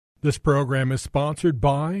This program is sponsored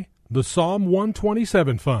by the Psalm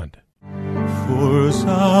 127 Fund. For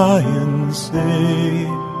Zion's sake,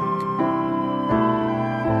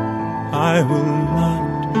 I will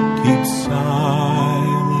not keep silent.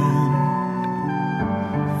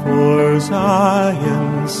 For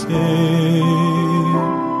Zion's sake,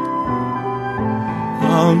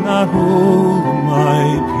 I'll not hold my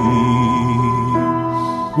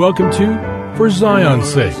peace. Welcome to For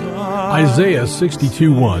Zion's Sake. Isaiah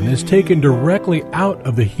 62:1 is taken directly out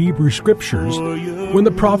of the Hebrew Scriptures when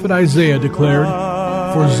the prophet Isaiah declared,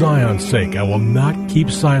 "For Zion's sake I will not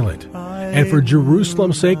keep silent, and for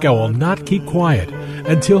Jerusalem's sake I will not keep quiet,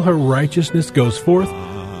 until her righteousness goes forth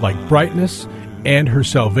like brightness, and her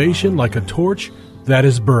salvation like a torch that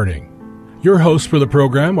is burning." Your hosts for the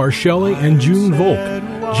program are Shelley and June Volk,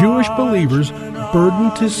 Jewish believers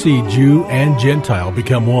burdened to see Jew and Gentile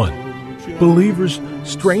become one. Believers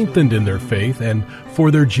strengthened in their faith and for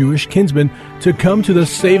their Jewish kinsmen to come to the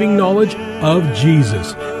saving knowledge of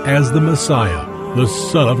Jesus as the Messiah, the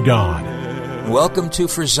Son of God. Welcome to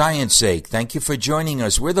For Zion's Sake. Thank you for joining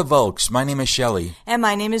us. We're the Volks. My name is Shelley. And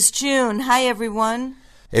my name is June. Hi, everyone.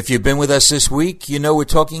 If you've been with us this week, you know we're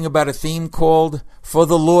talking about a theme called For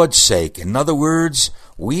the Lord's Sake. In other words,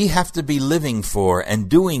 we have to be living for and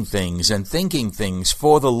doing things and thinking things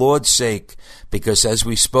for the Lord's sake, because as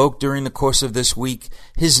we spoke during the course of this week,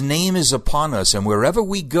 His name is upon us, and wherever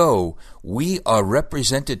we go, we are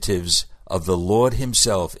representatives of the Lord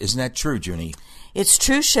Himself. Isn't that true, Junie? It's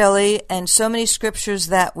true, Shelley, and so many scriptures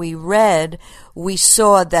that we read, we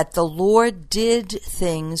saw that the Lord did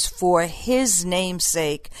things for His name's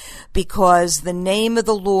sake, because the name of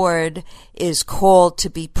the Lord is called to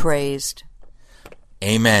be praised.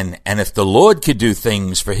 Amen. And if the Lord could do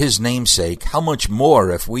things for His name's sake, how much more,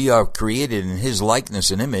 if we are created in His likeness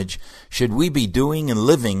and image, should we be doing and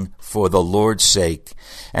living for the Lord's sake?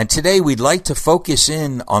 And today we'd like to focus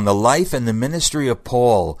in on the life and the ministry of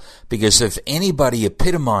Paul, because if anybody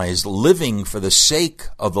epitomized living for the sake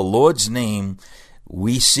of the Lord's name,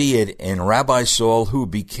 we see it in Rabbi Saul, who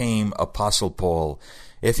became Apostle Paul.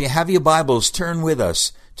 If you have your Bibles, turn with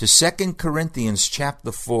us to 2 Corinthians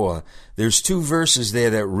chapter 4. There's two verses there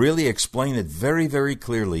that really explain it very, very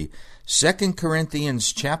clearly. 2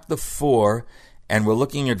 Corinthians chapter 4, and we're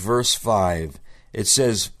looking at verse 5. It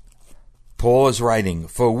says, Paul is writing,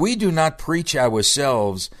 "For we do not preach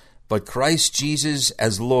ourselves, but Christ Jesus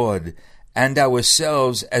as Lord, and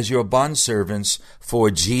ourselves as your bondservants for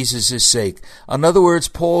Jesus' sake." In other words,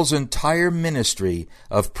 Paul's entire ministry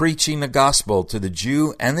of preaching the gospel to the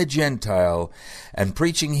Jew and the Gentile and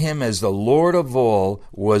preaching Him as the Lord of all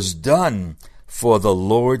was done for the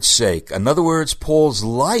Lord's sake. In other words, Paul's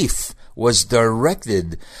life was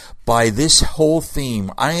directed by this whole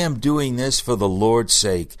theme. I am doing this for the Lord's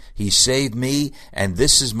sake. He saved me, and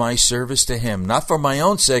this is my service to Him, not for my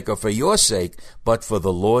own sake or for your sake, but for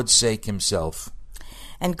the Lord's sake Himself.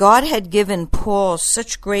 And God had given Paul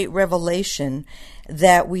such great revelation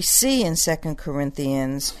that we see in 2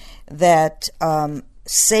 Corinthians that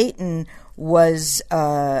Satan was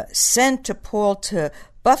sent to Paul to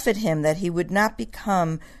buffet him, that he would not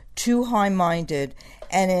become too high-minded.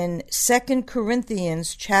 And in 2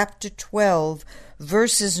 Corinthians chapter 12,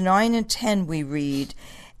 verses 9 and 10, we read,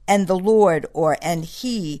 "And the Lord," and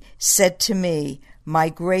He, "said to me, My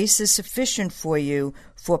grace is sufficient for you,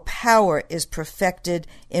 for power is perfected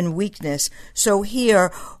in weakness." So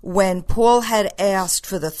here, when Paul had asked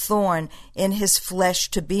for the thorn in his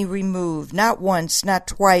flesh to be removed, not once, not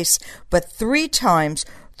twice, but 3 times,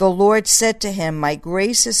 the Lord said to him, "My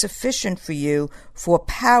grace is sufficient for you, for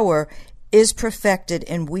power is perfected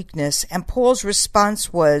in weakness." And Paul's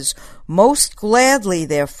response was, "Most gladly,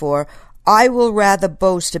 therefore, I will rather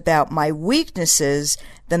boast about my weaknesses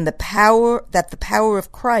than the power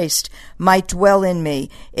of Christ might dwell in me."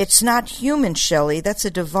 It's not human, Shelley. That's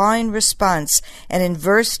a divine response. And in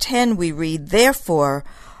verse 10 we read, "Therefore,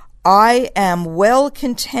 I am well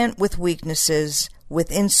content with weaknesses,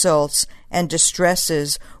 with insults and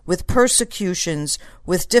distresses, with persecutions,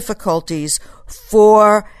 with difficulties,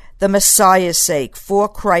 for the Messiah's sake, for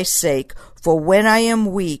Christ's sake. For when I am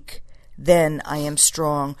weak, then I am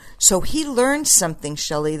strong." So he learned something,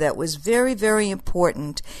 Shelley, that was very, very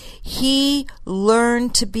important. He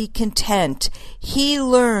learned to be content. He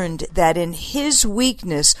learned that in his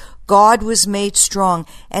weakness, God was made strong,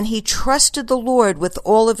 and he trusted the Lord with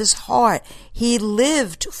all of his heart. He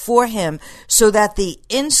lived for Him, so that the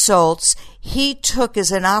insults he took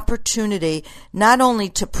as an opportunity not only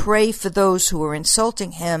to pray for those who were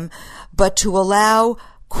insulting him, but to allow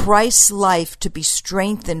Christ's life to be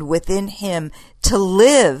strengthened within him, to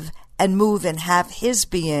live and move and have his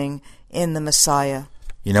being in the Messiah.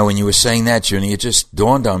 You know, when you were saying that, Junie, it just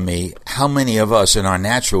dawned on me how many of us in our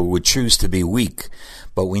natural would choose to be weak.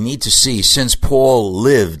 But we need to see, since Paul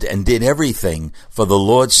lived and did everything for the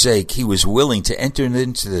Lord's sake, he was willing to enter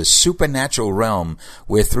into the supernatural realm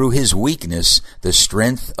where through his weakness, the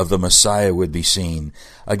strength of the Messiah would be seen.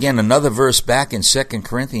 Again, another verse back in 2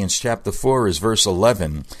 Corinthians chapter 4 is verse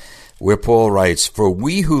 11, where Paul writes, "For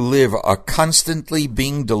we who live are constantly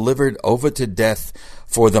being delivered over to death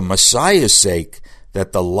for the Messiah's sake,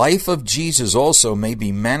 that the life of Jesus also may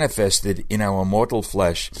be manifested in our mortal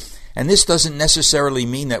flesh." And this doesn't necessarily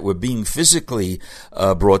mean that we're being physically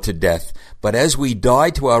brought to death, but as we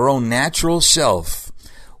die to our own natural self,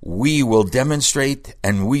 we will demonstrate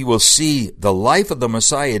and we will see the life of the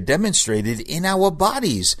Messiah demonstrated in our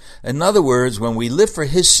bodies. In other words, when we live for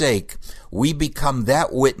his sake, we become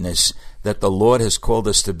that witness that the Lord has called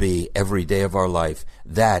us to be every day of our life.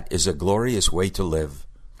 That is a glorious way to live.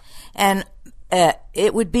 And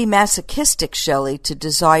it would be masochistic, Shelley, to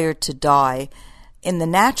desire to die in the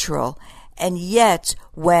natural, and yet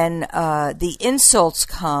when the insults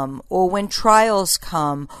come, or when trials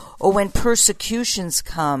come, or when persecutions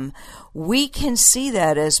come, we can see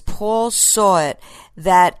that as Paul saw it,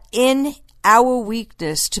 that in our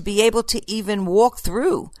weakness, to be able to even walk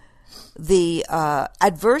through the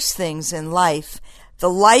adverse things in life,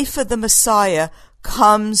 the life of the Messiah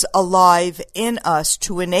comes alive in us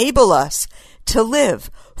to enable us to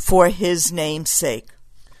live for his name's sake.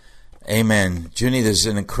 Amen. Junie, there's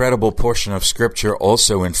an incredible portion of Scripture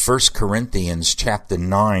also in 1 Corinthians chapter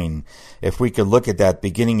 9. If we could look at that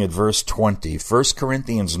beginning at verse 20. 1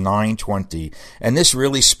 Corinthians 9:20. And this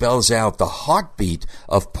really spells out the heartbeat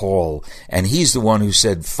of Paul. And he's the one who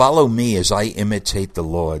said, "Follow me as I imitate the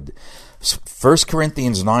Lord." 1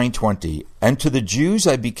 Corinthians 9:20. "And to the Jews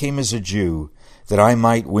I became as a Jew, that I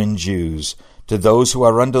might win Jews. To those who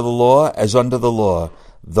are under the law, as under the law,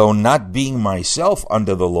 though not being myself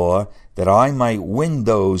under the law, that I might win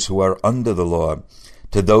those who are under the law.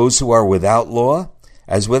 To those who are without law,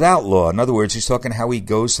 as without law." In other words, he's talking how he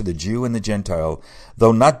goes to the Jew and the Gentile.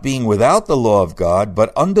 "Though not being without the law of God,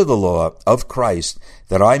 but under the law of Christ,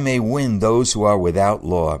 that I may win those who are without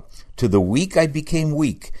law. To the weak I became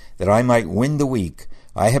weak, that I might win the weak.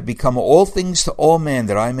 I have become all things to all men,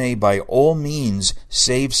 that I may by all means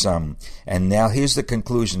save some." And now here's the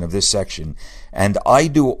conclusion of this section. "And I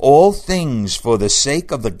do all things for the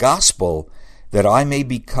sake of the gospel, that I may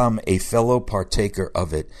become a fellow partaker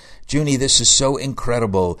of it." Junie, this is so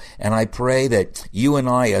incredible, and I pray that you and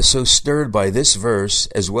I are so stirred by this verse,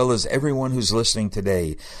 as well as everyone who's listening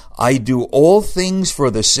today. I do all things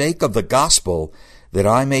for the sake of the gospel, that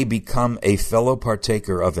I may become a fellow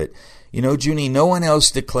partaker of it. You know, Junie, no one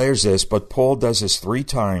else declares this, but Paul does this 3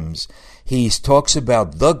 times. He talks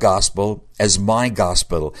about the gospel as my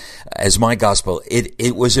gospel,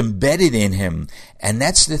 It was embedded in him. And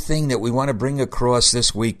that's the thing that we want to bring across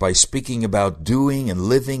this week by speaking about doing and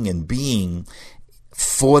living and being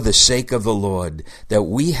for the sake of the Lord, that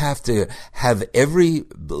we have to have every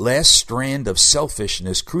last strand of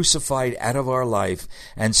selfishness crucified out of our life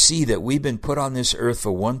and see that we've been put on this earth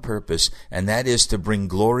for one purpose, and that is to bring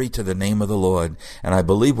glory to the name of the Lord. And I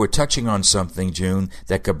believe we're touching on something, June,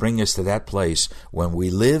 that could bring us to that place when we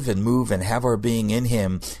live and move and have our being in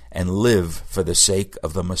him and live for the sake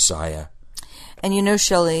of the Messiah. And you know,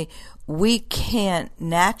 Shelley, we can't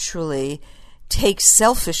naturally take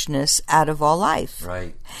selfishness out of our life.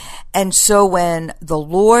 Right. And so when the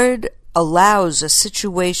Lord allows a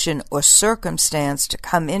situation or circumstance to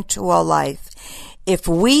come into our life, if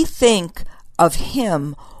we think of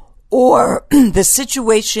him or the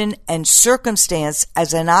situation and circumstance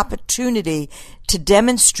as an opportunity to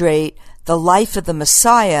demonstrate the life of the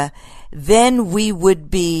Messiah, then we would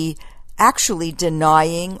be actually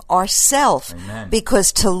denying ourselves. Amen.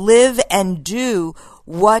 Because to live and do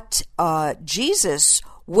what Jesus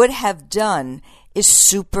would have done is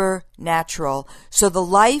supernatural. So the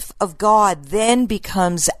life of God then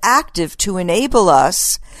becomes active to enable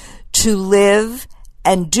us to live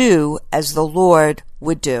and do as the Lord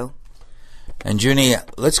would do. And Junie,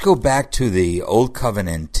 let's go back to the Old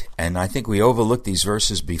Covenant, and I think we overlooked these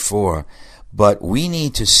verses before, but we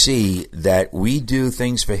need to see that we do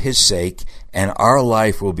things for his sake and our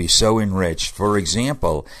life will be so enriched. For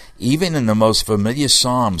example, even in the most familiar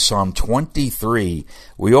Psalm, Psalm 23,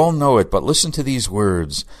 we all know it, but listen to these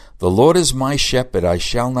words. "The Lord is my shepherd, I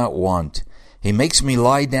shall not want. He makes me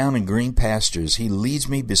lie down in green pastures. He leads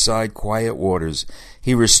me beside quiet waters.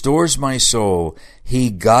 He restores my soul.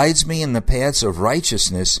 He guides me in the paths of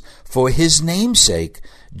righteousness for his name's sake.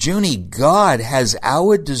 Junie, God has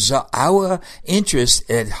our interest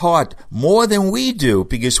at heart more than we do,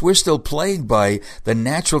 because we're still plagued by the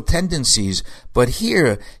natural tendencies. But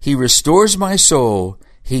here, he restores my soul.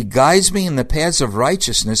 He guides me in the paths of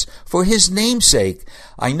righteousness for his name's sake.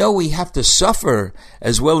 I know we have to suffer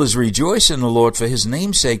as well as rejoice in the Lord for his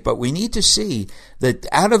name's sake, but we need to see that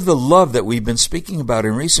out of the love that we've been speaking about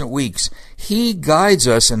in recent weeks, he guides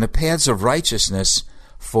us in the paths of righteousness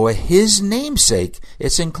for his name's sake.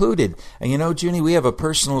 It's included. And you know, Junie, we have a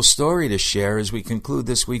personal story to share as we conclude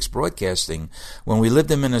this week's broadcasting. When we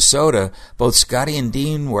lived in Minnesota, both Scotty and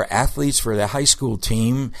Dean were athletes for their high school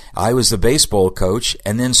team. I was the baseball coach.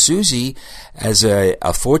 And then Susie, as a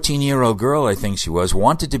 14-year-old girl, I think she was,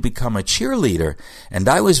 wanted to become a cheerleader. And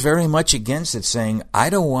I was very much against it, saying,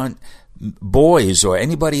 I don't want boys or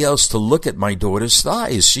anybody else to look at my daughter's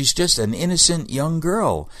thighs. She's just an innocent young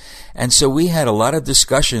girl. And so we had a lot of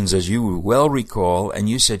discussions, as you well recall, and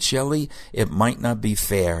you said, Shelley, it might not be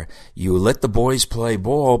fair. You let the boys play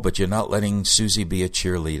ball, but you're not letting Susie be a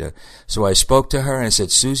cheerleader. So I spoke to her and I said,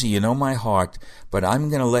 Susie, you know my heart, but I'm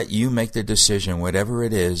going to let you make the decision. Whatever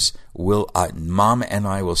it is, Mom and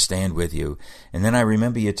I will stand with you. And then I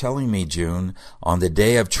remember you telling me, June, on the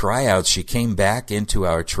day of tryouts, she came back into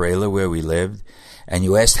our trailer where we lived, and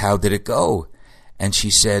you asked, how did it go? And she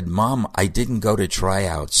said, Mom, I didn't go to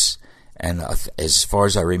tryouts. And as far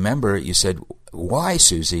as I remember, you said, why,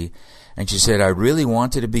 Susie? And she said, I really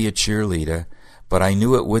wanted to be a cheerleader, but I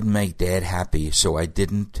knew it wouldn't make Dad happy, so I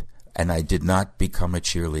didn't, and I did not become a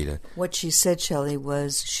cheerleader. What she said, Shelley,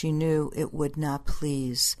 was she knew it would not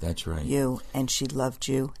please That's right. you, and she loved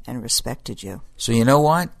you and respected you. So you know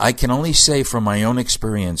what? I can only say from my own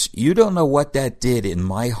experience, you don't know what that did in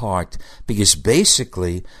my heart, because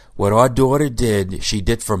basically what our daughter did, she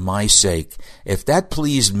did for my sake. If that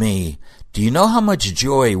pleased me, do you know how much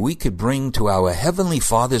joy we could bring to our Heavenly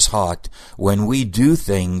Father's heart when we do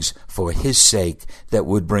things for his sake that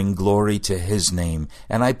would bring glory to his name?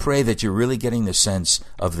 And I pray that you're really getting the sense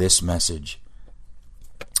of this message.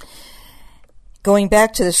 Going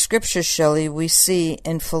back to the scripture, Shelley, we see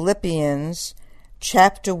in Philippians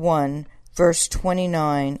chapter 1, verse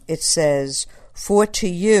 29, it says, For to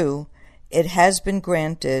you it has been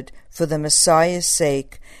granted for the Messiah's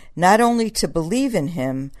sake, not only to believe in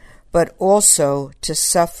him, but also to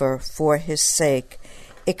suffer for his sake,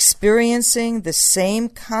 experiencing the same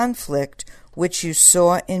conflict which you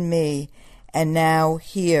saw in me, and now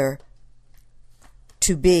here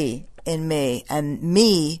to be in me, and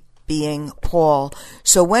me being Paul.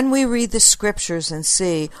 So when we read the scriptures and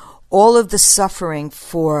see all of the suffering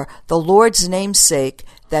for the Lord's name's sake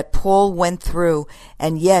that Paul went through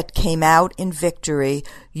and yet came out in victory,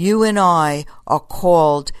 you and I are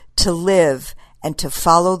called to live and to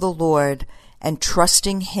follow the Lord and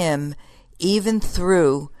trusting him even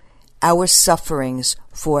through our sufferings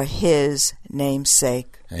for his name's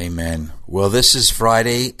sake. Amen. Well, this is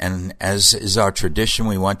Friday, and as is our tradition,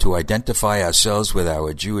 we want to identify ourselves with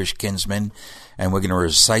our Jewish kinsmen, and we're going to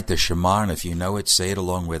recite the Shema, and if you know it, say it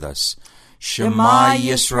along with us. Shema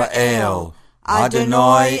Yisrael,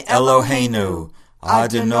 Adonai Eloheinu,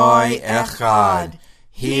 Adonai Echad.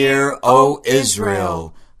 Hear, O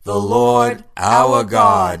Israel, the Lord our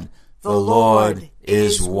God, the Lord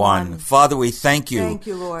is one. Father, we thank you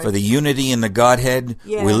Lord, for the unity in the Godhead.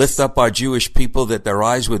 Yes. We lift up our Jewish people that their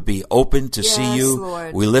eyes would be open to see you.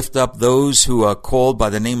 Lord. We lift up those who are called by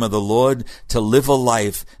the name of the Lord to live a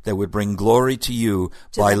life that would bring glory to you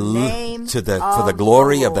for the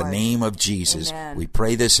glory of the name of Jesus. Amen. We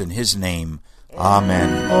pray this in his name.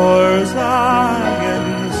 Amen. For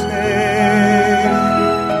Zion's sake.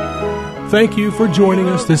 Thank you for joining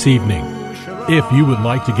us this evening. If you would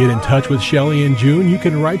like to get in touch with Shelley and June, you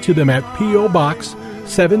can write to them at P.O. Box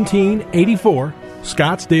 1784,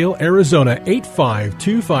 Scottsdale, Arizona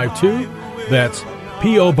 85252. That's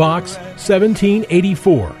P.O. Box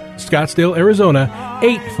 1784, Scottsdale, Arizona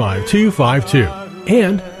 85252.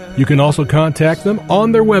 And you can also contact them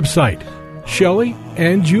on their website,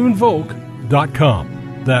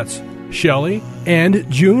 ShelleyandJuneVolk.com. That's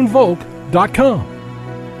ShelleyandJuneVolk.com.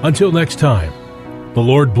 Until next time, the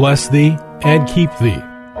Lord bless thee and keep thee.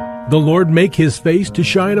 The Lord make his face to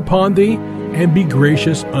shine upon thee and be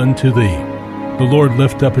gracious unto thee. The Lord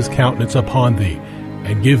lift up his countenance upon thee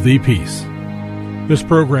and give thee peace. This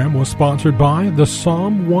program was sponsored by the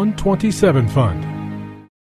Psalm 127 Fund.